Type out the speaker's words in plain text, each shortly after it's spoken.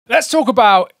Let's talk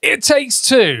about It Takes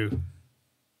Two.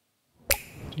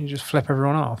 You just flip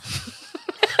everyone off.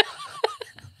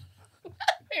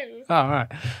 Oh, right.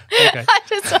 Okay. I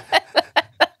just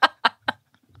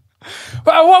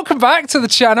Well, welcome back to the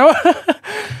channel.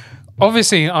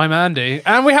 Obviously, I'm Andy,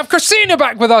 and we have Christina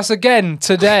back with us again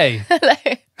today. Hello.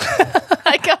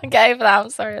 I can't get over that. I'm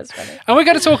sorry, that's funny. And we're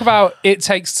going to talk about It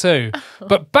Takes Two,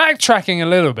 but backtracking a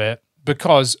little bit,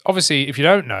 because obviously, if you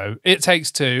don't know, It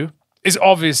Takes Two is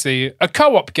obviously a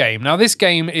co-op game. Now, this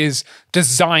game is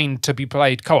designed to be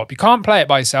played co-op. You can't play it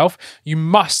by yourself. You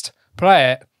must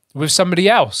play it with somebody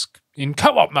else in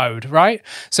co-op mode, right?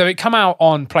 So it come out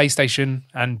on PlayStation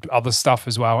and other stuff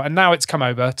as well, and now it's come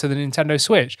over to the Nintendo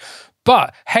Switch.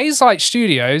 But Hazelight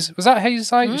Studios, was that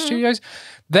Hazelight Studios?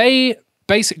 They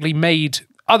basically made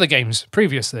other games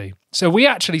previously. So we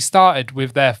actually started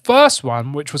with their first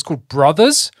one, which was called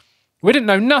Brothers. We didn't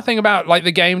know nothing about like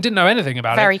the game, didn't know anything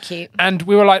about it. Very cute. And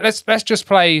we were like, let's just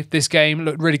play this game. It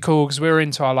looked really cool because we were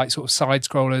into our like sort of side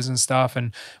scrollers and stuff,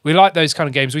 and we like those kind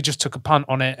of games. We just took a punt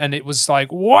on it, and it was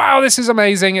like, wow, this is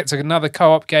amazing. It's another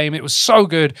co-op game. It was so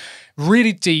good,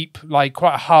 really deep, like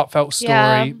quite a heartfelt story.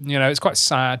 Yeah. You know, it's quite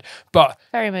sad, but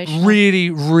Very emotional.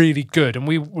 really, really good. And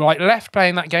we like left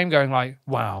playing that game going like,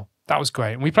 wow, that was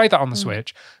great. And we played that on the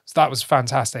Switch, so that was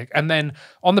fantastic. And then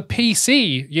on the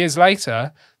PC years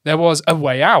later, there was A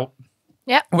Way Out.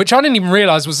 Yeah. Which I didn't even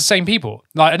realize was the same people.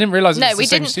 Like I didn't realize it was the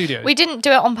same didn't. studio. We didn't do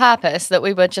it on purpose. That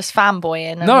we were just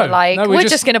fanboying and No, we're like, no, we we're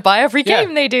just- just going to buy every Yeah.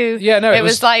 game they do. Yeah, no, it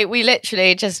was like we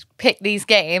literally just picked these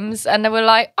games and then we're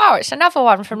like, oh, it's another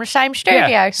one from the same studio.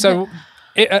 Yeah. So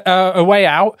A Way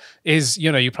Out is,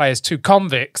 you know, you play as two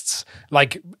convicts,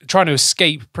 like trying to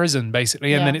escape prison,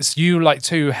 basically. And Yeah. then it's you like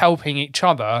two helping each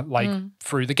other, like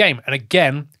through the game. And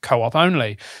again, co-op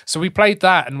only. So we played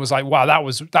that and was like, wow, that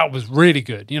was really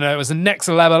good. You know, it was the next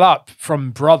level up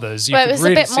from Brothers. You but could it was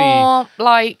really a bit see more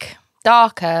like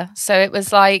darker. So it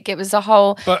was like, it was a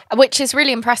whole, But- which is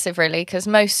really impressive, really, because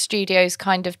most studios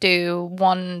kind of do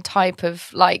one type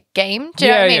of like game. Do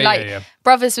you know what I mean? Like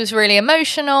Brothers was really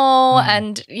emotional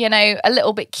and, you know, a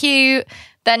little bit cute.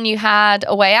 Then you had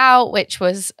A Way Out, which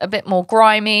was a bit more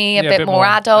grimy, a bit more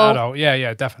adult.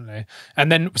 Yeah, definitely.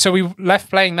 And then, so we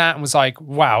left playing that and was like,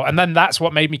 wow. And then that's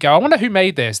what made me go, I wonder who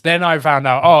made this. Then I found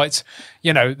out, oh, it's,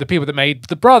 you know, the people that made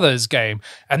the Brothers game.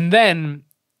 And then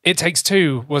It Takes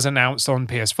Two was announced on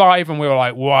PS5, and we were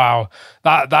like, wow,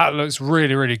 that looks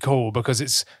really, really cool, because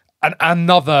it's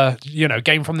another, you know,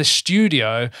 game from the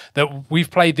studio that we've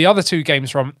played the other two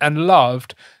games from and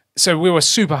loved. So we were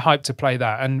super hyped to play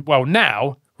that. And well,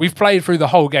 now we've played through the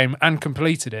whole game and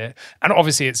completed it. And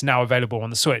obviously it's now available on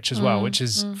the Switch as well, which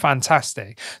is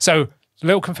fantastic. So,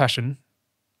 little confession,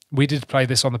 we did play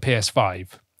this on the PS5.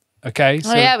 Okay,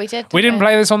 so yeah, we did. We didn't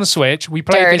play this on the Switch. We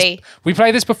played Dirty. this. We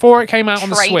played this before it came out on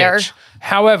the Traitor. Switch.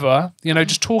 However, you know,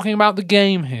 just talking about the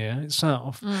game here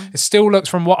itself, it still looks,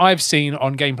 from what I've seen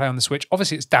on gameplay on the Switch,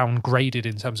 obviously it's downgraded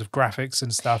in terms of graphics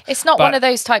and stuff. It's not but one of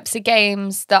those types of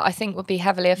games that I think would be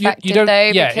heavily you affected, don't, though.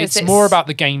 yeah, because it's more about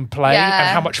the gameplay and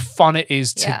Yeah. how much fun it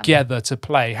is Yeah. together to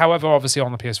play. However, obviously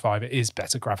on the PS5 it is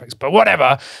better graphics, but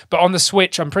whatever. But on the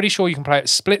Switch, I'm pretty sure you can play it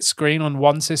split screen on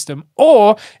one system,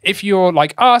 or if you're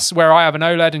like us, where I have an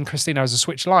OLED and Christina has a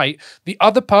Switch Lite, the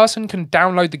other person can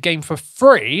download the game for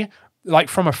free, like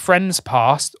from a friend's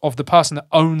past of the person that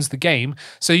owns the game,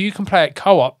 so you can play it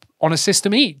co-op on a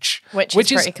system each, Which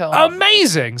is pretty cool.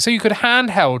 amazing. So you could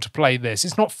handheld play this.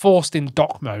 It's not forced in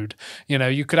dock mode. You know,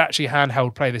 you could actually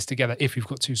handheld play this together if you've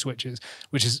got two Switches,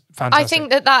 which is fantastic. I think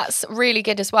that that's really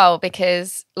good as well,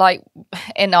 because like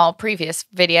in our previous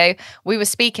video, we were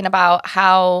speaking about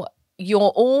how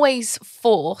you're always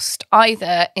forced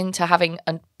either into having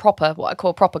a proper, what I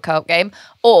call proper co-op game,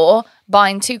 or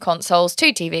buying two consoles,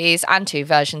 two TVs, and two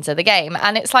versions of the game.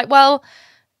 And it's like, well,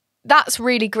 that's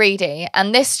really greedy.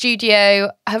 And this studio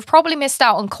have probably missed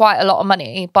out on quite a lot of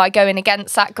money by going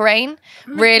against that grain,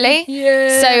 really.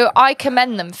 Yeah. So I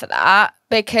commend them for that,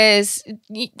 because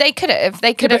they could have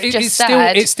But just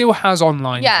said... it still has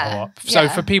online Yeah, co-op. So yeah.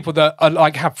 for people that are,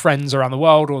 like have friends around the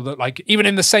world, or that like even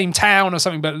in the same town or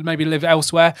something, but maybe live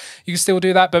elsewhere, you can still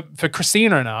do that. But for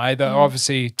Christina and I, that are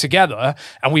obviously together,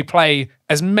 and we play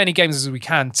as many games as we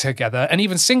can together, and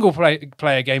even single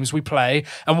player games we play,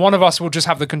 and one of us will just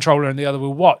have the controller and the other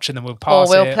will watch, and then we'll pass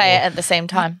or we'll play it at the same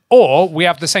time. Or we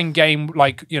have the same game,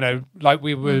 like, you know, like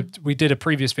we did a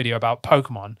previous video about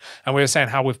Pokemon, and we were saying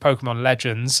how with Pokemon Legends,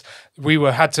 we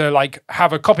had to like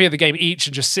have a copy of the game each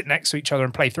and just sit next to each other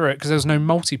and play through it, because there was no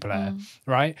multiplayer,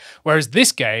 right? Whereas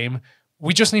this game,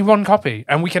 we just need one copy,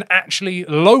 and we can actually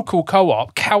local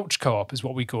co-op, couch co-op is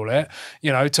what we call it,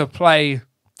 you know, to play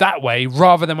that way,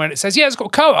 rather than when it says, yeah, it's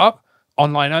got co-op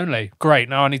online only. Great.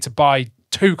 Now I need to buy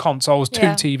 2 consoles, 2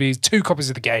 TVs, 2 copies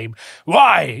of the game.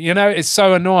 Why? You know, it's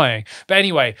so annoying. But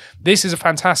anyway, this is a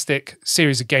fantastic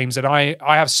series of games, and I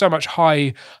have so much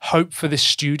high hope for this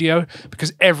studio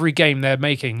because every game they're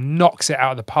making knocks it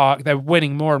out of the park. They're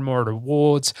winning more and more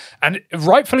awards, and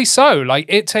rightfully so. Like,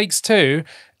 It Takes Two.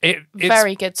 It's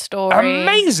very good story.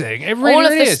 Amazing. It really all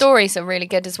of the is. stories are really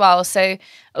good as well. So,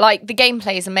 like, the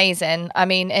gameplay is amazing. I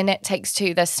mean, in It Takes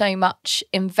Two, there's so much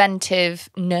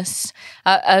inventiveness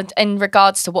in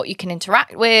regards to what you can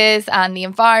interact with and the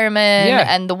environment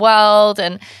and the world,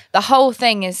 and the whole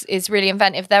thing is really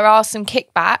inventive. There are some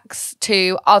kickbacks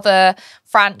to other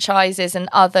franchises and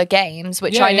other games,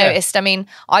 which I noticed. I mean,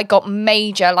 I got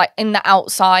major, like, in the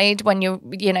outside when you're,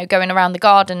 you know, going around the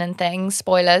garden and things,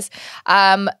 spoilers,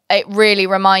 it really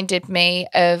reminded me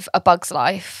of A Bug's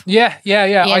Life. Yeah.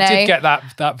 I did get that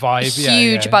vibe.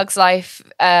 Huge Bug's Life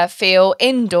feel.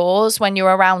 Indoors, when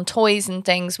you're around toys and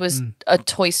things, was a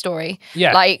Toy Story.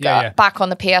 Back on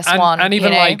the PS1. And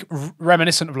even, like,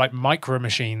 reminiscent of, like, Micro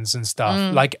Machines and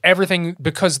stuff. Like, everything,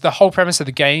 because the whole premise of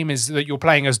the game is that you're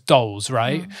playing as dolls, right?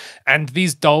 And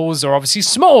these dolls are obviously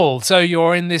small. So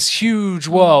you're in this huge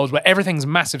world where everything's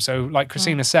massive. So, like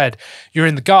Christina said, you're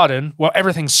in the garden. Well,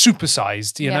 everything's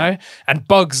supersized, you know? And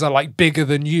bugs are, like, bigger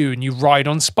than you, and you ride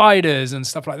on spiders and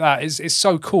stuff like that. It's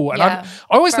so cool. And I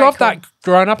always loved that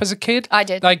growing up as a kid. I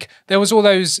did. Like, there was all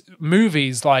those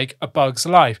movies like A Bug's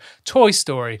Life, Toy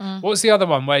Story. What was the other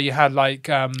one where you had, like...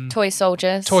 Toy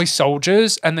Soldiers. Toy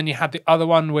Soldiers. And then you had the other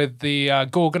one with the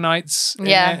Gorgonites.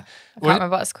 Yeah. I can't remember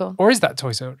what it's called. Or is that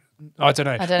Toy Soldier? I don't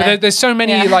know. But there's so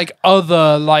many like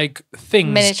other like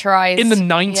things miniaturized in the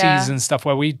 90s and stuff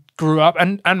where we grew up,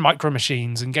 and Micro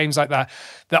Machines and games like that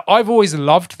I've always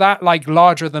loved, that like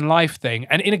larger than life thing.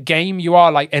 And in a game you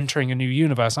are like entering a new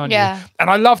universe, aren't you? And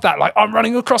I love that, like I'm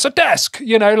running across a desk,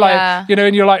 you know, like you know,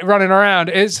 and you're like running around.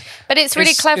 But it's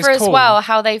really clever as well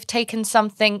how they've taken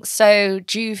something so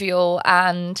jovial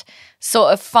and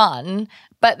sort of fun,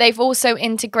 but they've also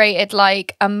integrated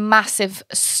like a massive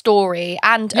story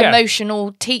and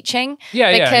emotional teaching.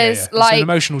 Because like, it's an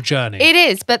emotional journey. It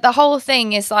is, but the whole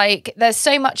thing is like, there's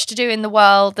so much to do in the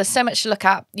world. There's so much to look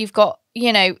at. You've got,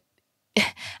 you know,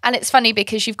 and it's funny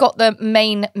because you've got the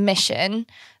main mission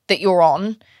that you're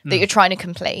on, that you're trying to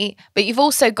complete, but you've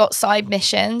also got side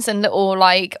missions and little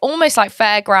like almost like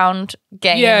fairground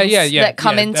games that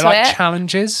come into like it.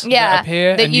 Challenges that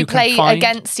appear that you play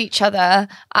against each other.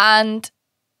 And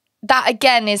that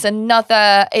again is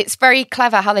another, it's very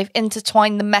clever how they've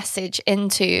intertwined the message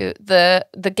into the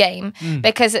game,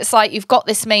 because it's like you've got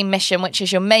this main mission, which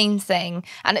is your main thing,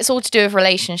 and it's all to do with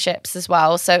relationships as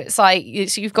well. So it's like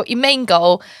you've got your main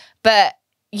goal, but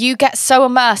you get so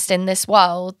immersed in this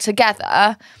world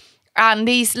together, and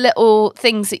these little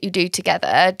things that you do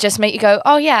together just make you go,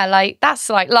 oh yeah, like that's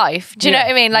like life. Do you know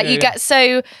what I mean? Like you get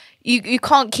so, you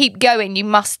can't keep going. You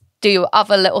must do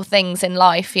other little things in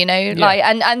life, you know, like,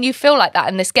 and you feel like that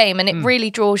in this game, and it really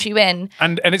draws you in.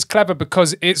 And it's clever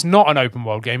because it's not an open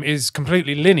world game; it's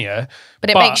completely linear.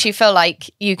 But it makes you feel like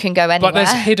you can go anywhere. But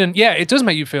there's hidden, it does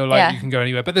make you feel like you can go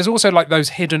anywhere. But there's also like those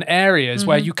hidden areas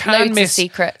where you can miss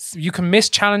secrets. You can miss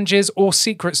challenges or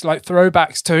secrets, like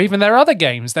throwbacks to even their other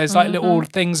games. There's like little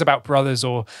things about Brothers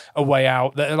or A Way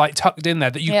Out that are like tucked in there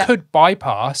that you could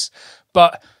bypass,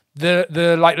 but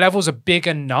the like levels are big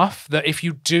enough that if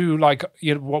you do like,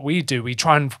 you know, what we do, we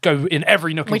try and go in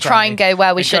every nook and we try and go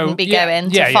where we shouldn't be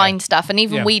going to find stuff, and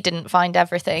even we didn't find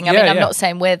everything. I mean, I'm not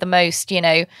saying we're the most, you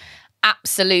know,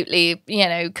 absolutely, you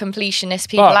know, completionist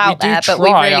people out there, but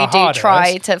we really do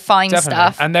try to find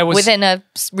stuff, and there was within a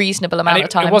reasonable amount of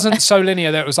time. It wasn't so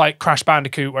linear that it was like Crash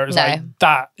Bandicoot where it was like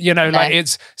that, you know, like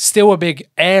it's still a big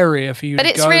area for you to go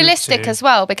to. But it's realistic as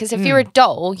well, because if you're a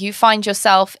doll, you find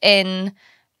yourself in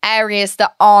areas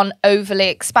that aren't overly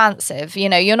expansive. You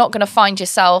know, you're not going to find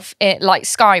yourself in like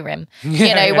Skyrim,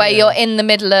 you know, where you're in the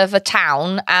middle of a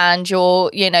town and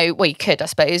you're, you know, well, you could, I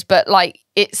suppose, but like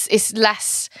it's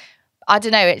less, I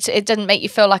don't know, it didn't make you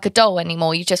feel like a doll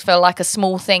anymore. You just feel like a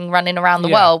small thing running around the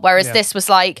world. Whereas this was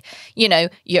like, you know,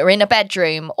 you're in a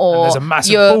bedroom, or and there's a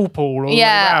massive ball pool all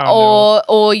around,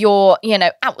 or you're, you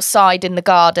know, outside in the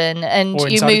garden, and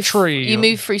you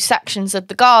move through sections of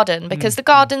the garden, because the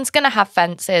garden's going to have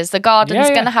fences, the garden's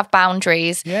going to have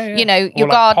boundaries. You know, your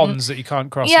like garden, ponds that you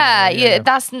can't cross.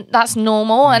 That's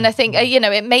normal, and I think you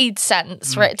know, it made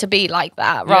sense for it to be like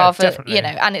that, rather, you know,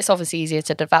 and it's obviously easier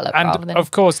to develop. And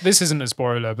of course, this isn't a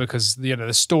spoiler, because you know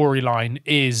the storyline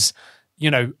is, you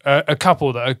know, a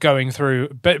couple that are going through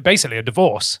basically a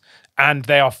divorce, and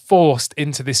they are forced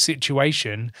into this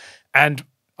situation. And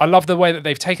I love the way that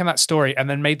they've taken that story and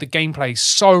then made the gameplay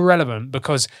so relevant,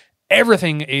 because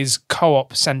everything is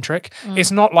co-op centric.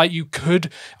 It's not like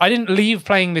I didn't leave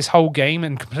playing this whole game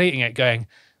and completing it going,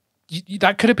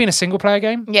 that could have been a single player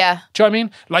game. Yeah. Do you know what I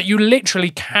mean? Like, you literally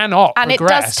cannot and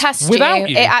progress it does test without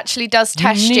you. It actually does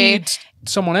test you. Need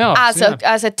someone else.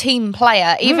 As a team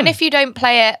player, even if you don't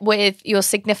play it with your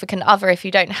significant other, if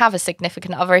you don't have a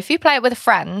significant other, if you play it with a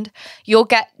friend,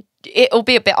 it'll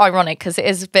be a bit ironic because it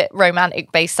is a bit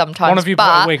romantic based sometimes. One of you put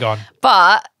a wig on.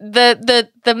 But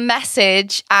the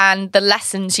message and the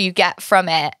lessons you get from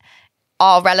it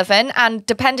are relevant, and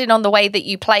depending on the way that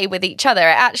you play with each other,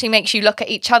 it actually makes you look at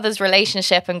each other's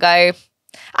relationship and go,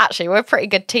 actually, we're pretty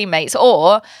good teammates,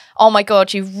 or oh my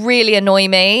god, you really annoy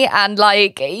me, and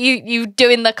like you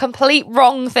doing the complete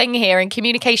wrong thing here in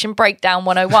communication breakdown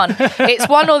 101. It's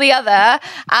one or the other,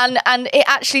 and it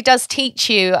actually does teach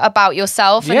you about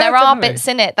yourself, and there are bits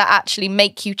in it that actually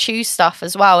make you choose stuff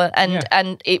as well,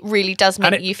 and it really does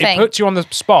make you think. It puts you on the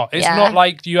spot. It's not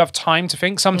like you have time to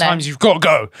think. Sometimes you've got to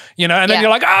go, and then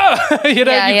you're like, you've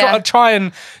got to try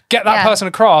and get that person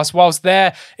across whilst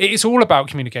it's all about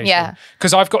communication.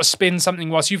 Because I've got to spin something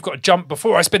whilst you've got to jump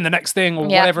before I spin the next thing, or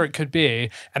whatever it could be.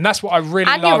 And that's what I really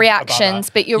love. And your reactions,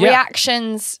 but your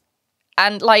reactions,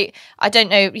 and like, I don't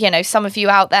know, some of you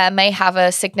out there may have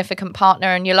a significant partner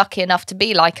and you're lucky enough to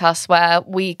be like us, where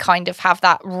we kind of have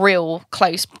that real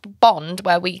close bond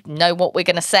where we know what we're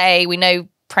going to say, we know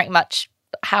pretty much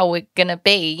how we're gonna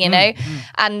be,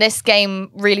 and this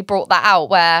game really brought that out,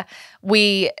 where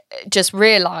we just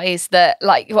realized that,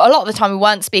 like, a lot of the time we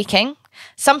weren't speaking.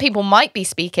 Some people might be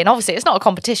speaking. Obviously, it's not a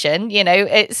competition,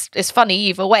 it's funny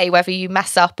either way, whether you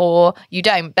mess up or you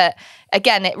don't. But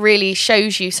again, it really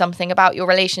shows you something about your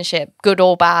relationship, good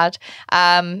or bad.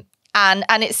 And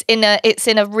it's in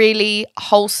a really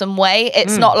wholesome way.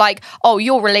 It's not like, oh,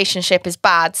 your relationship is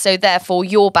bad, so therefore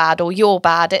you're bad or you're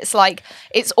bad. It's like,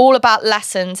 it's all about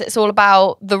lessons. It's all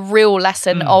about the real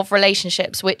lesson of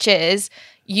relationships, which is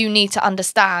you need to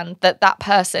understand that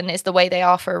person is the way they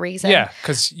are for a reason. Yeah,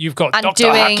 because you've got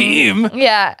Dr. Hakim.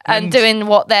 Yeah, and doing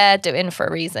what they're doing for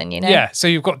a reason, Yeah, so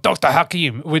you've got Dr.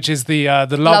 Hakim, which is the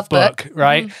love book,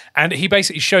 right? And he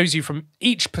basically shows you from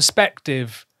each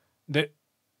perspective that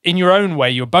in your own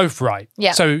way, you're both right.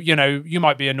 Yeah. So, you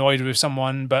might be annoyed with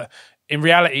someone, but in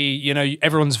reality,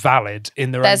 everyone's valid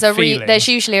in their own feelings. There's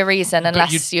usually a reason,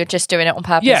 unless you're just doing it on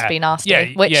purpose to be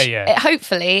nasty.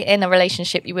 Hopefully, in a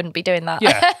relationship, you wouldn't be doing that.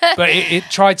 Yeah, but it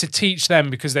tried to teach them,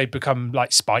 because they'd become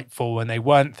like spiteful and they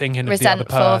weren't thinking of the other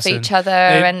person. Resentful of each other.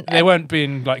 And they weren't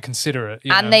being like considerate.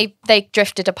 And they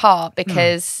drifted apart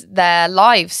because their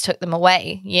lives took them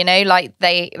away. Like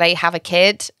they have a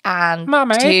kid and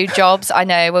Mummy. 2 jobs. I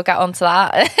know, we'll get onto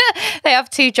that. They have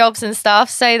 2 jobs and stuff.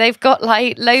 So they've got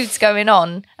like loads going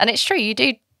on, and it's true, you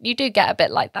do get a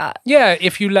bit like that. Yeah,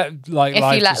 if you let life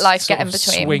get in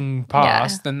between, swing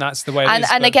past, then that's the way it is.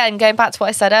 And again, going back to what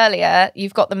I said earlier,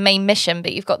 you've got the main mission,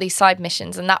 but you've got these side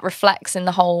missions, and that reflects in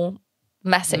the whole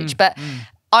message. But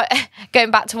going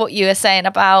back to what you were saying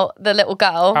about the little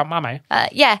girl, about Mummy.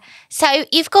 So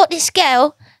you've got this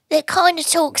girl that kind of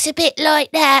talks a bit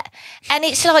like that, and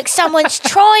it's like someone's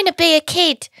trying to be a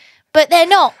kid, but they're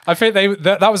not. I think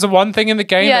that was the one thing in the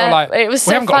game. Yeah, they were like, it was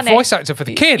we haven't got a voice actor for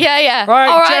the kid. Yeah. Right,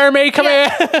 all right, Jeremy, come here.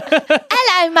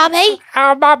 Hello, Mummy.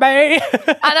 Oh, Mummy.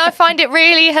 And I find it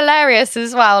really hilarious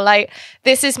as well. Like,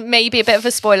 this is maybe a bit of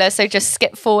a spoiler, so just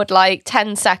skip forward like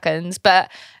 10 seconds.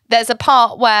 But there's a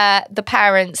part where the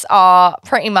parents are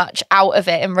pretty much out of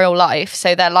it in real life.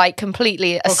 So they're like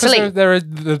completely asleep. They're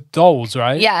the dolls,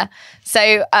 right? Yeah.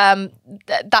 So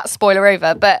that's spoiler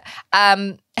over. But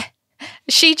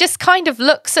she just kind of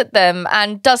looks at them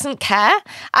and doesn't care.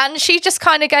 And she just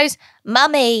kind of goes,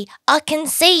 Mummy, I can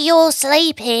see you're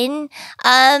sleeping.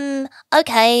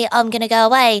 Okay, I'm going to go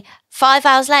away. 5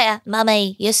 hours later,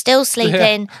 Mummy, you're still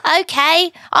sleeping. Yeah.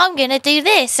 Okay, I'm going to do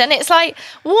this. And it's like,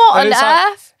 what on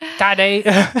earth?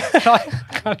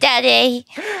 Like, Daddy.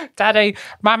 Daddy,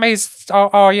 Mummy's,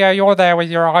 oh yeah, you're there with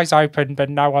your eyes open,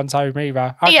 but no one's home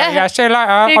either. Okay, yeah, see you later.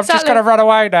 Exactly. I'm just going to run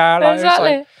away now. Like,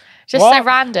 exactly. Just what? So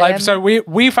random. Like, so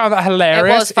we found that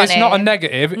hilarious. It's not a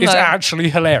negative. It's actually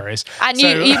hilarious. And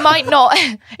you might not,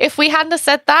 if we hadn't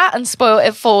said that and spoiled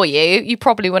it for you, you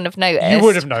probably wouldn't have noticed. You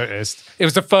would have noticed. It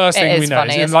was the first thing we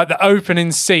noticed. In like the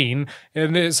opening scene,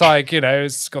 and it's like,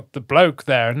 it's got the bloke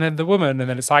there and then the woman, and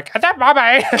then it's like, is that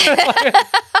Mummy?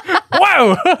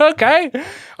 Whoa, okay.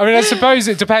 I mean, I suppose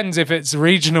it depends if it's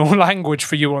regional language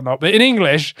for you or not, but in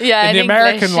English, in the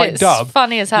American English, dub,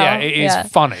 funny as hell. Yeah, it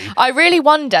is funny. I really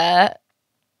wonder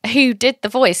who did the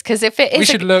voice, because if it is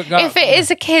if it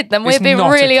is a kid, then we're being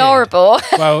really horrible.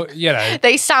 Well, you know,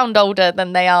 they sound older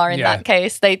than they are in that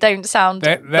case. They don't sound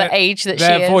the age that she is.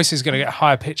 Their voice is going to get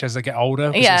higher pitch as they get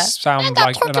older. Yeah, it sounds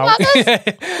like an old.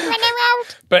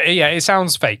 But yeah, it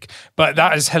sounds fake. But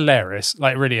that is hilarious.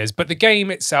 Like, it really is. But the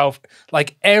game itself,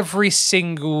 like, every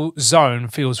single zone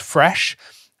feels fresh.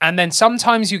 And then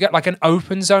sometimes you get like an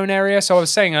open zone area. So I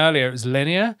was saying earlier it was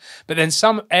linear, but then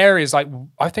some areas, like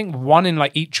I think one in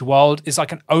like each world is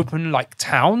like an open like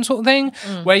town sort of thing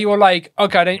where you're like,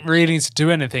 okay, I don't really need to do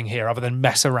anything here other than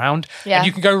mess around. Yeah. And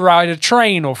you can go ride a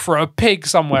train or throw a pig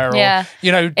somewhere or,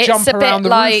 you know, jump around the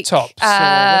rooftops or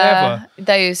whatever.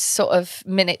 Those sort of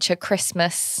miniature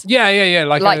Christmas. Yeah.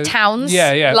 Like towns.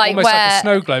 Yeah. Like almost like a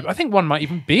snow globe. I think one might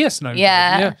even be a snow globe.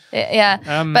 Yeah.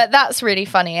 But that's really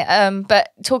funny. But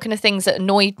talking of things that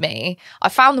annoyed me, I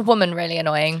found the woman really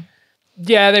annoying.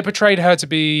 Yeah, they portrayed her to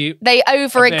be... They've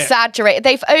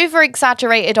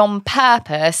over-exaggerated on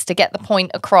purpose to get the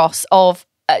point across of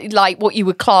like what you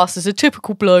would class as a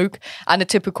typical bloke and a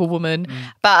typical woman.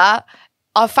 But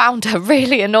I found her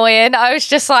really annoying. I was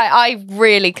just like, I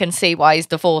really can see why he's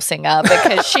divorcing her,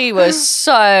 because she was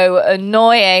so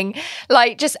annoying.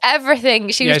 Like, just everything.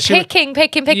 She was picking,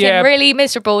 really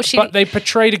miserable. But they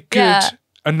portrayed a good...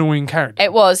 annoying character.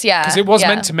 It was, yeah. Because it was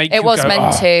meant to make you go,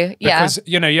 because,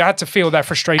 you know, you had to feel their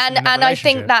frustration in and I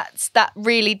think that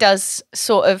really does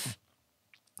sort of,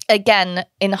 again,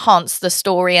 enhance the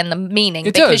story and the meaning,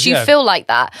 because you feel like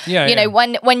that. You know,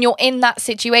 when you're in that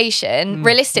situation,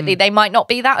 realistically, they might not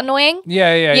be that annoying.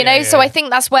 You know, so I think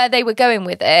that's where they were going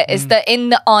with it, is that in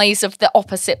the eyes of the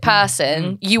opposite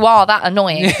person, you are that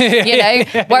annoying, you know?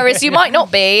 Whereas you might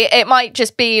not be. It might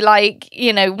just be like,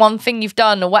 you know, one thing you've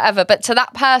done or whatever. But to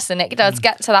that person, it does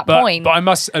get to that point. But I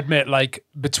must admit, like,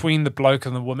 between the bloke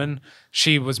and the woman,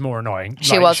 she was more annoying.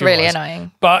 She was really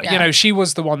annoying. But, you know, she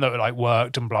was the one that like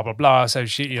worked and blah, blah, blah. So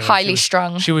she, you know, highly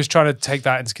strung. She was trying to take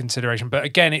that into consideration. But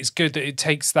again, it's good that it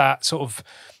takes that sort of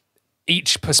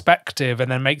each perspective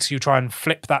and then makes you try and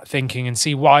flip that thinking and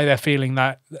see why they're feeling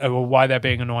that or why they're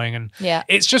being annoying. And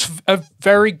it's just a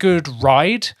very good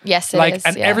ride. Yes, it is.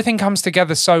 And everything comes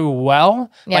together so well.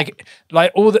 Like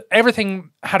everything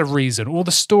had a reason. All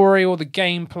the story, all the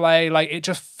gameplay, like it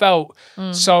just felt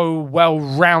so well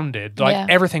rounded. Like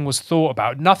everything was thought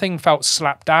about. Nothing felt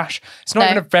slapdash. It's not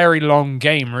even a very long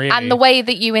game, really. And the way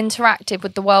that you interacted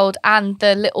with the world and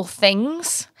the little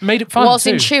things made it fun was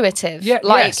too. Intuitive.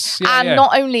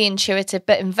 Not only intuitive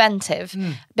but inventive,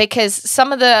 because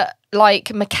some of the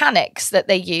like mechanics that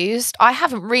they used, I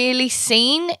haven't really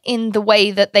seen in the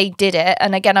way that they did it.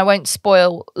 And again, I won't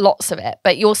spoil lots of it,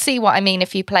 but you'll see what I mean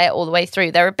if you play it all the way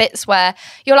through. There are bits where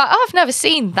you're like, oh, I've never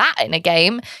seen that in a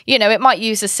game. You know, it might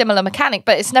use a similar mechanic,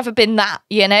 but it's never been that,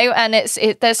 you know, and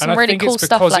there's some really cool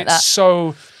stuff like that.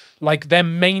 So like their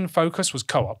main focus was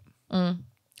co-op.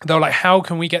 They were like, how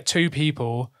can we get two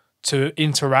people to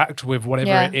interact with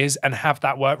whatever it is and have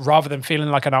that work rather than feeling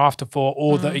like an afterthought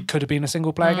or that it could have been a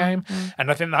single player game. And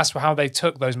I think that's how they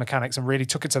took those mechanics and really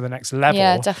took it to the next level.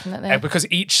 Yeah, definitely.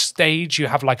 Because each stage you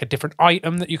have like a different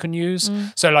item that you can use.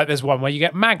 So like there's one where you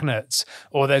get magnets,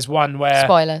 or there's one where...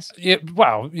 Spoilers.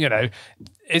 Well, you know,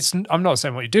 I'm not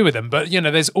saying what you do with them, but you know,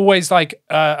 there's always like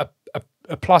a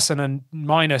plus and a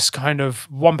minus, kind of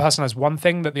one person has one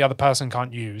thing that the other person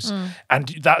can't use. And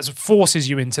that forces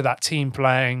you into that team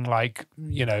playing, like,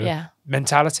 you know,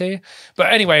 mentality.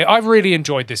 But anyway, I really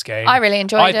enjoyed this game. I really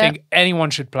enjoyed it. I think anyone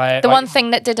should play it. The one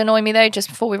thing that did annoy me though, just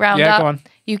before we round up, go on.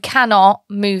 You cannot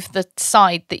move the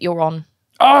side that you're on.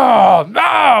 Oh, no!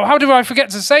 How did I forget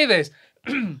to say this?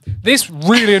 This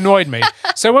really annoyed me.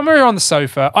 So when we were on the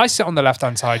sofa, I sit on the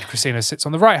left-hand side, Christina sits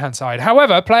on the right-hand side.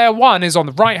 However, player 1 is on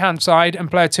the right-hand side and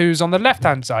player 2 is on the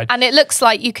left-hand side. And it looks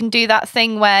like you can do that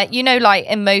thing where, you know, like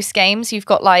in most games, you've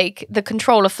got like the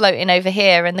controller floating over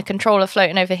here and the controller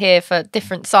floating over here for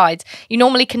different sides. You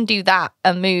normally can do that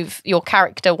and move your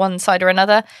character one side or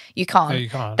another. You can't. No, you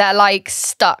can't. They're like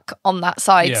stuck on that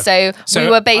side. Yeah. So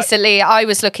we were basically, I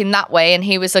was looking that way and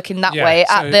he was looking that way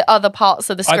at the other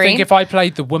parts of the screen. I think if I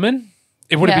played the woman,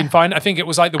 it would have been fine. I think it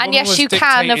was like the woman was you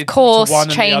can, of course,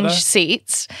 change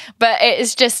seats, but it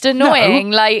is just annoying.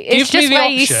 No, like, it's just where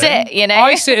you sit, you know?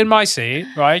 I sit in my seat,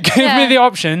 right? Give me the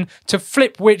option to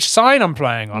flip which side I'm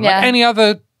playing on. Like any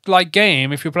other like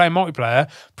game, if you're playing multiplayer,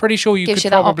 pretty sure you Gives could you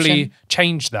that probably option.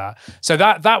 change that. So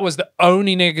that was the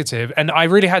only negative. And I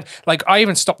really had, like, I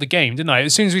even stopped the game, didn't I?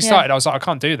 As soon as we started, I was like, I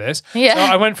can't do this. Yeah. So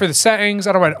I went through the settings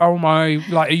and I went, oh my,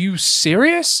 like, are you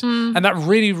serious? And that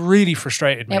really, really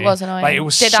frustrated me. It was annoying. Like, it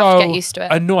was Did so have to get used to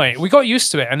it. annoying. We got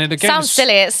used to it. And then the game Sounds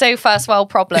silly. It's so first world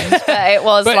problems, but it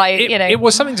was it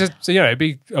was something to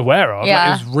be aware of.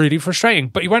 Yeah. Like, it was really frustrating.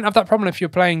 But you won't have that problem if you're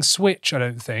playing Switch, I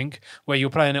don't think, where you're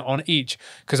playing it on each,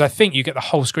 because I think you get the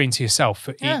whole screen to yourself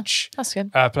for each that's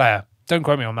good. player. Don't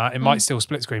quote me on that. It might still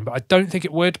split screen, but I don't think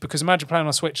it would, because imagine playing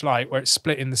on Switch Lite where it's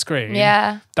split in the screen.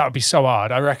 Yeah. That would be so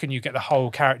hard. I reckon you get the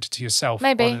whole character to yourself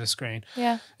Maybe. on the screen.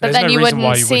 Yeah. But There's then no you reason why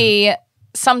wouldn't you see.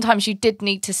 Sometimes you did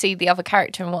need to see the other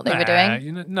character and what they were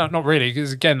doing. No, not really,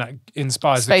 because again, that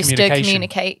inspires the Supposed communication. to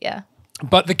communicate, yeah.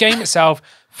 But the game itself,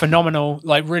 phenomenal,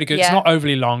 like really good. It's Yeah. not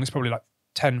overly long. It's probably like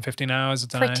 10, 15 hours. I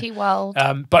don't know. Pretty well.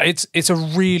 But it's a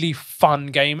really fun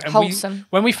game. And Wholesome.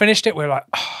 when we finished it, we were like,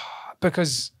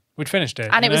 because we'd finished it.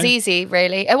 And you it was know? easy,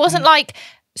 really. It wasn't like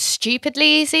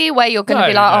stupidly easy where you're going to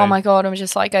be No, like, no. oh my God, I'm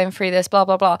just like going through this, blah,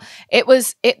 blah, blah.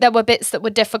 There were bits that were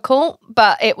difficult,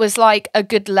 but it was like a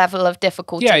good level of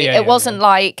difficulty. It wasn't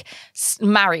like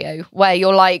Mario where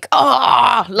you're like,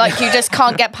 like you just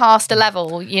can't get past a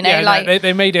level, you know? Yeah, like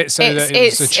they made it so that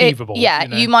it was achievable. Yeah, you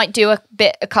know? you might do a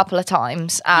bit a couple of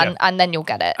times and then you'll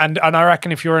get it. And I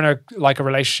reckon if you're in a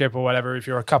relationship or whatever, if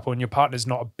you're a couple and your partner's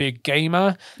not a big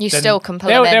gamer, You then still can pull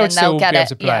them in and still they'll get be able it.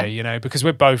 to play, you know, because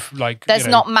we're both like, There's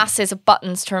not masses of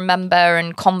buttons to remember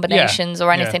and combinations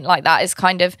or anything like that. It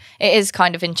is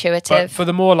kind of intuitive. But for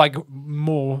the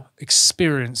more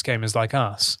experienced gamers like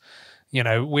us, you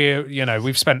know,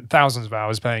 we've spent thousands of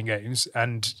hours playing games,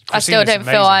 and I still don't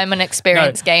feel I'm an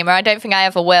experienced gamer. I don't think I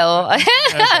ever will.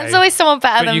 There's always someone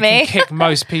better than me. You can kick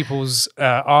most people's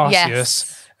arceus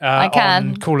Yes, I can.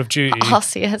 on Call of Duty.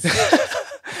 Arceus.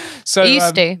 So I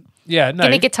used to. Yeah, no.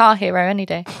 Give me Guitar Hero any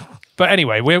day. But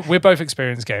anyway, we're both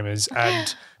experienced gamers,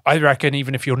 and I reckon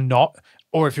even if you're not,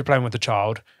 or if you're playing with a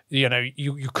child, you know,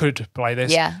 you could play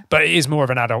this. Yeah. But it is more of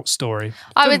an adult story.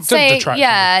 I would say, detract from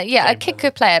yeah, the a game, kid really.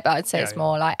 could play it, but I'd say Yeah, it's yeah.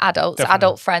 more like adults, Definitely.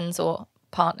 adult friends or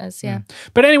partners. Yeah.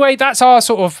 But anyway, that's our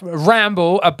sort of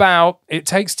ramble about It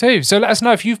Takes Two. So let us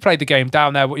know if you've played the game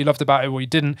down there, what you loved about it, what you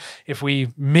didn't. If we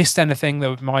missed anything that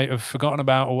we might have forgotten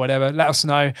about or whatever, let us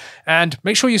know. And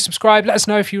make sure you subscribe. Let us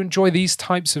know if you enjoy these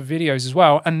types of videos as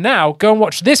well. And now go and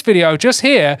watch this video just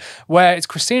here, where it's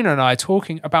Christina and I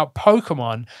talking about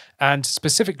Pokemon, and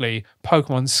specifically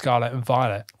Pokemon Scarlet and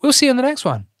Violet. We'll see you in the next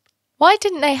one. Why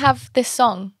didn't they have this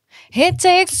song? It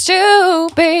takes two,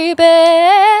 baby.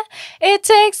 It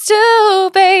takes two,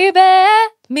 baby.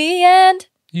 Me and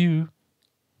You.